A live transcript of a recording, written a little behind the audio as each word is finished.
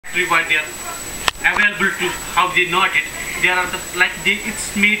factory where they are available to how they knot it. There are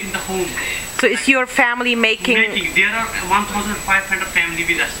it's made in the home. So is your family making? There are 1,500 family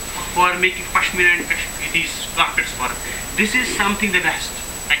with us who are making pashmina and these carpets for us. This is something the best,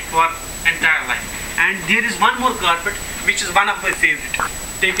 like for entire life. And there is one more carpet which is one of my favorite.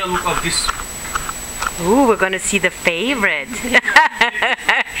 Take a look of this. Ooh, we're gonna see the favorite.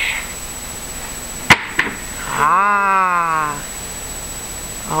 Ah.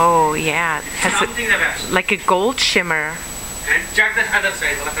 Oh yeah, it has something the best. Like a gold shimmer. And check the other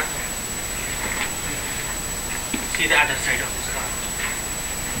side. See the other side of this carpet.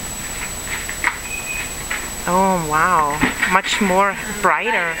 Oh wow, much more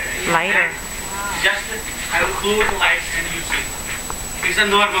brighter, lighter. Just I will close the light and you see. It's a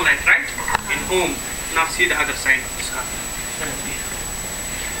normal light, right? In home. Now see the other side of this carpet.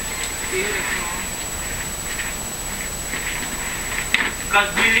 Beautiful.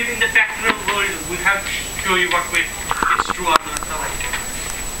 Because we live in the factory world, we have to show you what way it's true or not.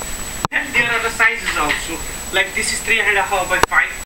 And there are the sizes also. Like this is 3.5 by 5.